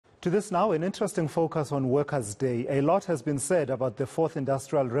To this now, an interesting focus on Workers' Day. A lot has been said about the fourth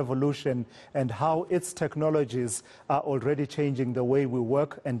industrial revolution and how its technologies are already changing the way we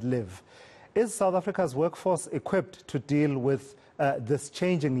work and live. Is South Africa's workforce equipped to deal with this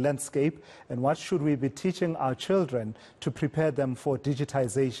changing landscape, and what should we be teaching our children to prepare them for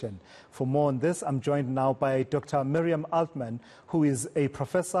digitization? For more on this, I'm joined now by Dr. Miriam Altman, who is a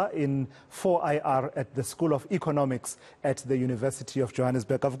professor in 4IR at the School of Economics at the University of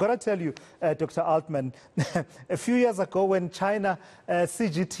Johannesburg. I've got to tell you, Dr. Altman, a few years ago when China,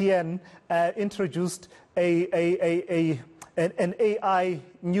 CGTN, introduced an AI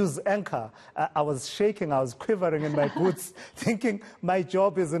news anchor, I was shaking, I was quivering in my boots, thinking my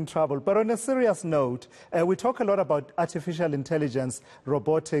job is in trouble. But on a serious note, we talk a lot about artificial intelligence,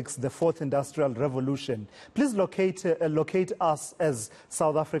 robotics, the fourth industrial revolution. Please locate us as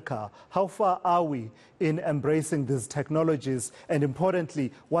South Africa. How far are we in embracing these technologies? And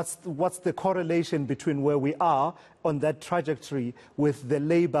importantly, what's the correlation between where we are on that trajectory with the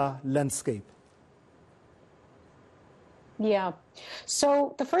labor landscape? Yeah.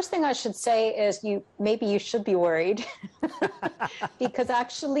 So the first thing I should say is maybe you should be worried because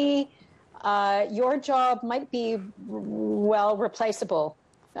actually your job might be well replaceable.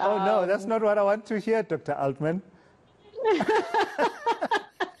 Oh, no, that's not what I want to hear, Dr. Altman.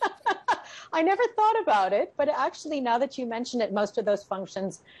 I never thought about it, but actually now that you mention it, most of those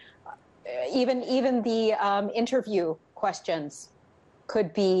functions, even the interview questions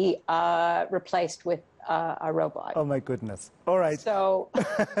could be replaced with a robot. Oh my goodness! All right. So,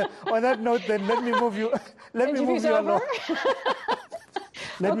 on that note, then let me move you. Let me move you along.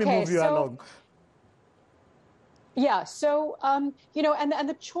 Let me move you along. Yeah. So, you know, and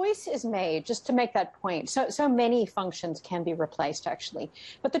the choice is made just to make that point. So many functions can be replaced, actually,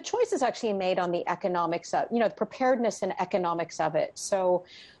 but the choice is actually made on the economics of, the preparedness and economics of it. So.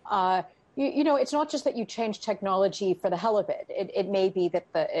 You know, it's not just that you change technology for the hell of it. It may be that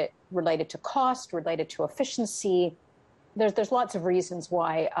it related to cost, related to efficiency. There's lots of reasons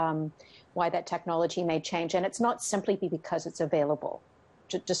why that technology may change, and it's not simply because it's available.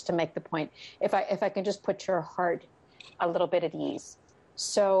 Just to make the point, if I can just put your heart a little bit at ease.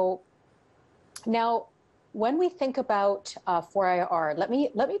 So now, when we think about 4IR, let me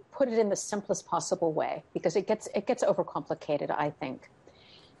put it in the simplest possible way because it gets overcomplicated, I think.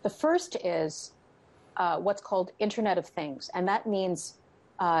 The first is what's called Internet of Things, and that means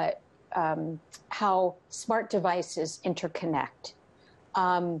how smart devices interconnect.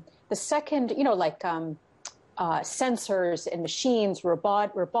 The second, sensors in machines,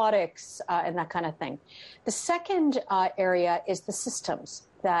 robotics, and that kind of thing. The second area is the systems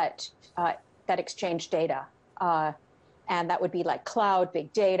that exchange data. And that would be like cloud,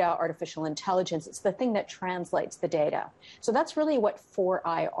 big data, artificial intelligence. It's the thing that translates the data. So that's really what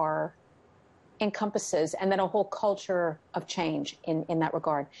 4IR encompasses, and then a whole culture of change in that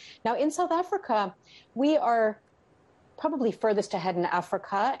regard. Now, in South Africa, we are probably furthest ahead in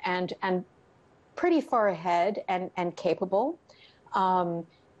Africa and pretty far ahead and capable.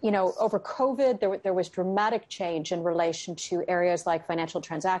 Over COVID, there was dramatic change in relation to areas like financial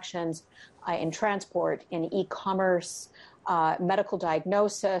transactions, in transport, in e-commerce, medical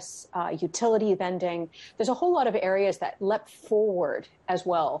diagnosis, utility vending. There's a whole lot of areas that leapt forward as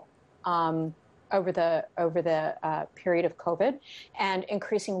well over the period of COVID, and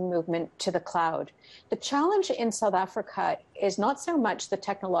increasing movement to the cloud. The challenge in South Africa is not so much the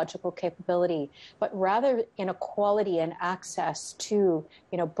technological capability, but rather inequality and access to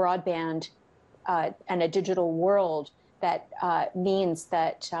broadband and a digital world. That means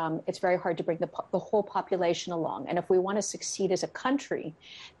that it's very hard to bring the whole population along. And if we want to succeed as a country,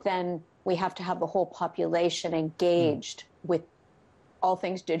 then we have to have the whole population engaged with all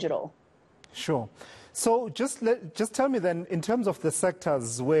things digital. Sure. So just tell me then, in terms of the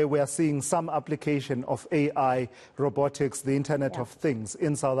sectors where we are seeing some application of AI, robotics, the Internet of Things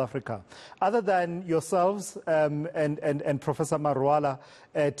in South Africa, other than yourselves and Professor Marwala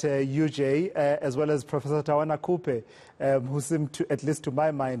at UJ, as well as Professor Tawana Kupe, who seem to, at least to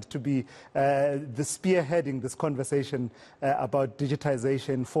my mind, to be the spearheading this conversation about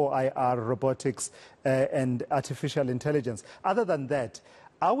digitization, 4IR, robotics, and artificial intelligence. Other than that,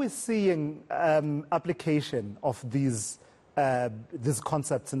 are we seeing application of these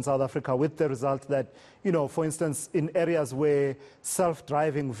concepts in South Africa with the result that, for instance, in areas where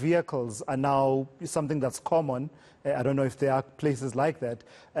self-driving vehicles are now something that's common, I don't know if there are places like that,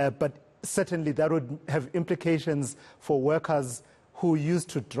 but certainly that would have implications for workers who used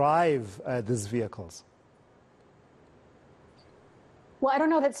to drive these vehicles? Well, I don't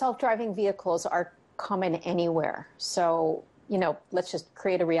know that self-driving vehicles are common anywhere. So let's just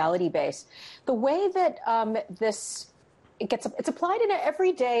create a reality base. The way that it's applied in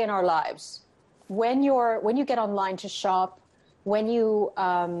every day in our lives. When you get online to shop, when you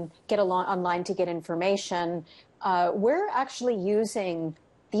get online to get information, we're actually using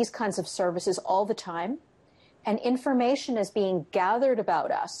these kinds of services all the time, and information is being gathered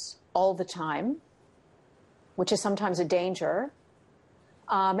about us all the time, which is sometimes a danger,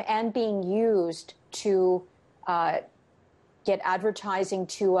 and being used to get advertising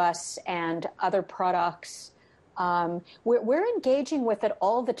to us and other products. We're engaging with it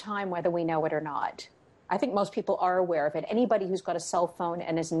all the time, whether we know it or not. I think most people are aware of it. Anybody who's got a cell phone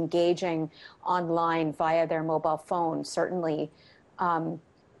and is engaging online via their mobile phone, certainly,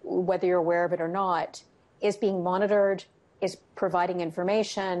 whether you're aware of it or not, is being monitored, is providing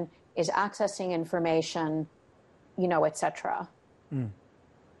information, is accessing information, et cetera.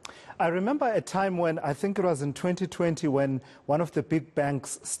 I remember a time when, I think it was in 2020, when one of the big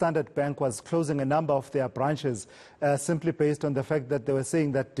banks, Standard Bank, was closing a number of their branches simply based on the fact that they were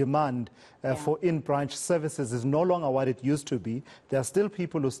saying that demand for in-branch services is no longer what it used to be. There are still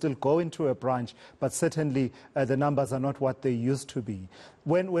people who still go into a branch, but certainly the numbers are not what they used to be.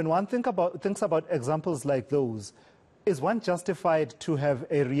 When one thinks about examples like those, is one justified to have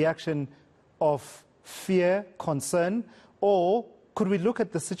a reaction of fear, concern, or could we look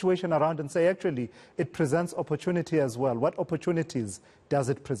at the situation around and say, actually, it presents opportunity as well? What opportunities does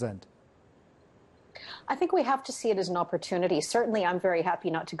it present? I think we have to see it as an opportunity. Certainly, I'm very happy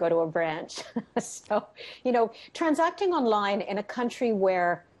not to go to a branch. So, transacting online in a country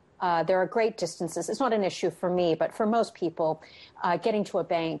where there are great distances, it's not an issue for me, but for most people, getting to a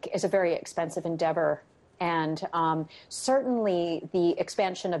bank is a very expensive endeavor. And certainly, the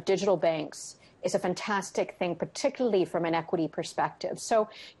expansion of digital banks is a fantastic thing, particularly from an equity perspective. So,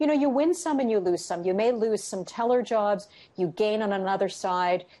 you win some and you lose some. You may lose some teller jobs, you gain on another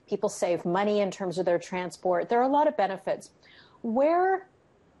side, people save money in terms of their transport. There are a lot of benefits. Where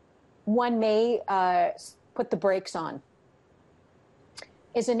one may put the brakes on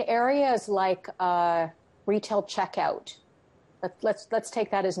is in areas like retail checkout. Let's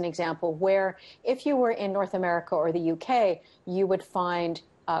take that as an example, where if you were in North America or the UK, you would find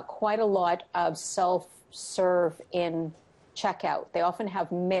quite a lot of self-serve in checkout. They often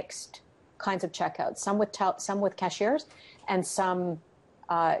have mixed kinds of checkouts, some with cashiers and some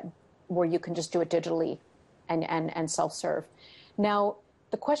where you can just do it digitally and self-serve. Now,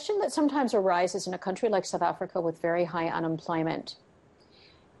 the question that sometimes arises in a country like South Africa with very high unemployment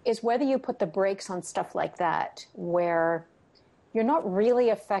is whether you put the brakes on stuff like that, where you're not really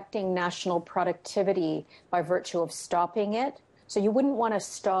affecting national productivity by virtue of stopping it. So you wouldn't want to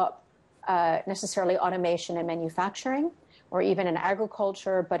stop necessarily automation in manufacturing or even in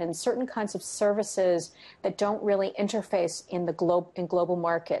agriculture, but in certain kinds of services that don't really interface in the global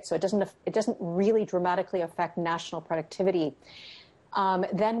market. So it doesn't really dramatically affect national productivity.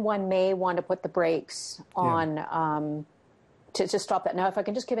 Then one may want to put the brakes on to stop that. Now, if I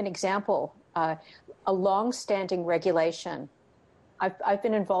can just give an example, a long-standing regulation. I've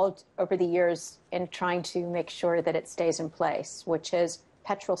been involved over the years in trying to make sure that it stays in place, which is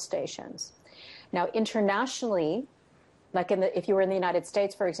petrol stations. Now, internationally, like if you were in the United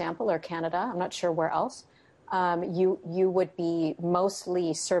States, for example, or Canada, I'm not sure where else, you would be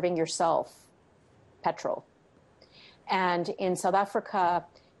mostly serving yourself petrol. And in South Africa,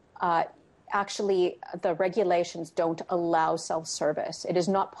 actually, the regulations don't allow self-service. It is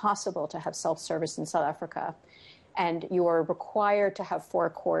not possible to have self-service in South Africa. And you are required to have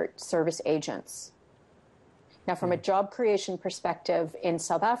forecourt service agents. Now, from a job creation perspective in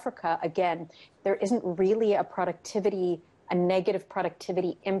South Africa, again, there isn't really a negative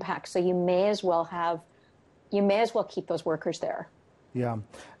productivity impact. So you may as well keep those workers there. Yeah.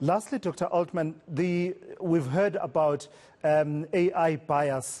 Lastly, Dr. Altman, we've heard about AI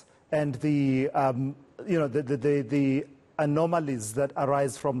bias and the anomalies that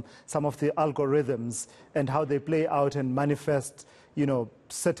arise from some of the algorithms and how they play out and manifest,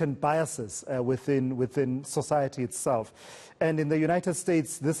 certain biases within society itself. And in the United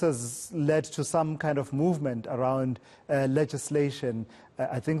States, this has led to some kind of movement around legislation.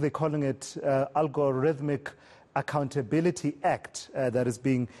 I think they're calling it Algorithmic Accountability Act that is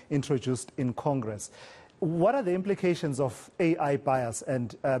being introduced in Congress. What are the implications of AI bias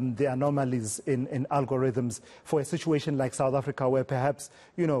and the anomalies in algorithms for a situation like South Africa, where perhaps,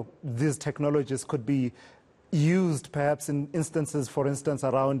 these technologies could be used perhaps in instances, for instance,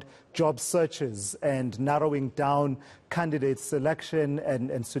 around job searches and narrowing down candidate selection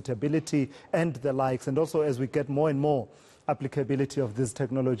and suitability and the likes, and also as we get more and more applicability of these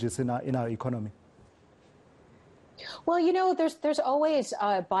technologies in our economy? Well, you know, there's always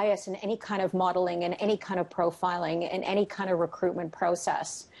bias in any kind of modeling and any kind of profiling and any kind of recruitment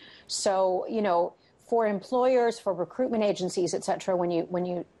process. So, you know, for employers, for recruitment agencies, et cetera, when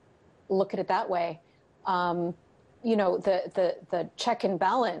you look at it that way, you know, the check and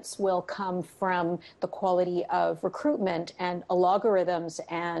balance will come from the quality of recruitment, and algorithms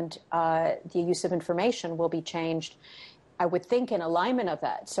and the use of information will be changed, I would think, in alignment of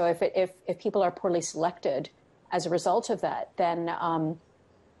that. So if people are poorly selected as a result of that, then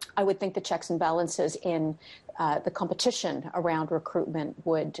I would think the checks and balances in the competition around recruitment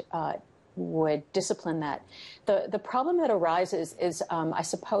would discipline that. The problem that arises is, I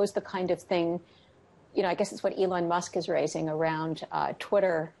suppose, the kind of thing, you know, I guess it's what Elon Musk is raising around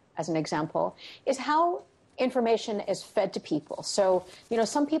Twitter, as an example, is how information is fed to people. So, you know,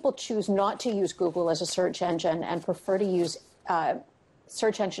 some people choose not to use Google as a search engine and prefer to use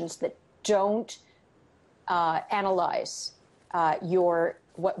search engines that don't analyze your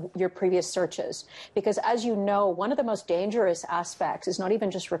previous searches. Because, as you know, one of the most dangerous aspects is not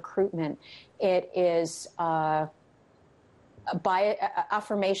even just recruitment. It is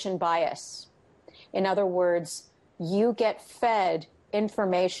affirmation bias. In other words, you get fed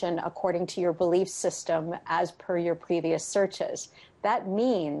information according to your belief system as per your previous searches. That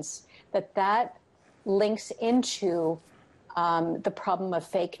means that links into the problem of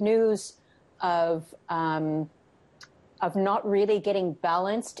fake news, of not really getting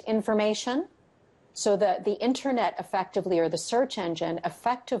balanced information. So the internet effectively, or the search engine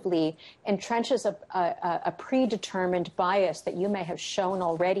effectively, entrenches a predetermined bias that you may have shown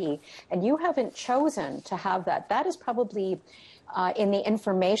already, and you haven't chosen to have that. That is probably, in the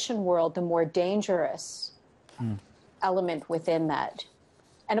information world, the more dangerous element within that.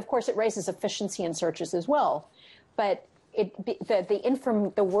 And of course, it raises efficiency in searches as well. But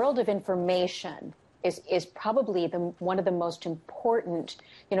the world of information is probably one of the most important,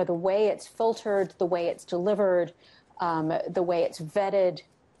 you know, the way it's filtered, the way it's delivered, the way it's vetted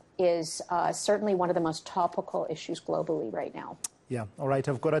is certainly one of the most topical issues globally right now. Yeah, all right.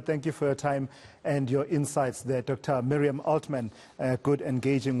 I've got to thank you for your time and your insights there, Dr. Miriam Altman. Good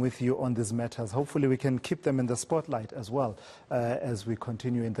engaging with you on these matters. Hopefully we can keep them in the spotlight as well as we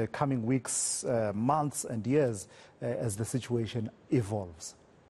continue in the coming weeks, months and years as the situation evolves.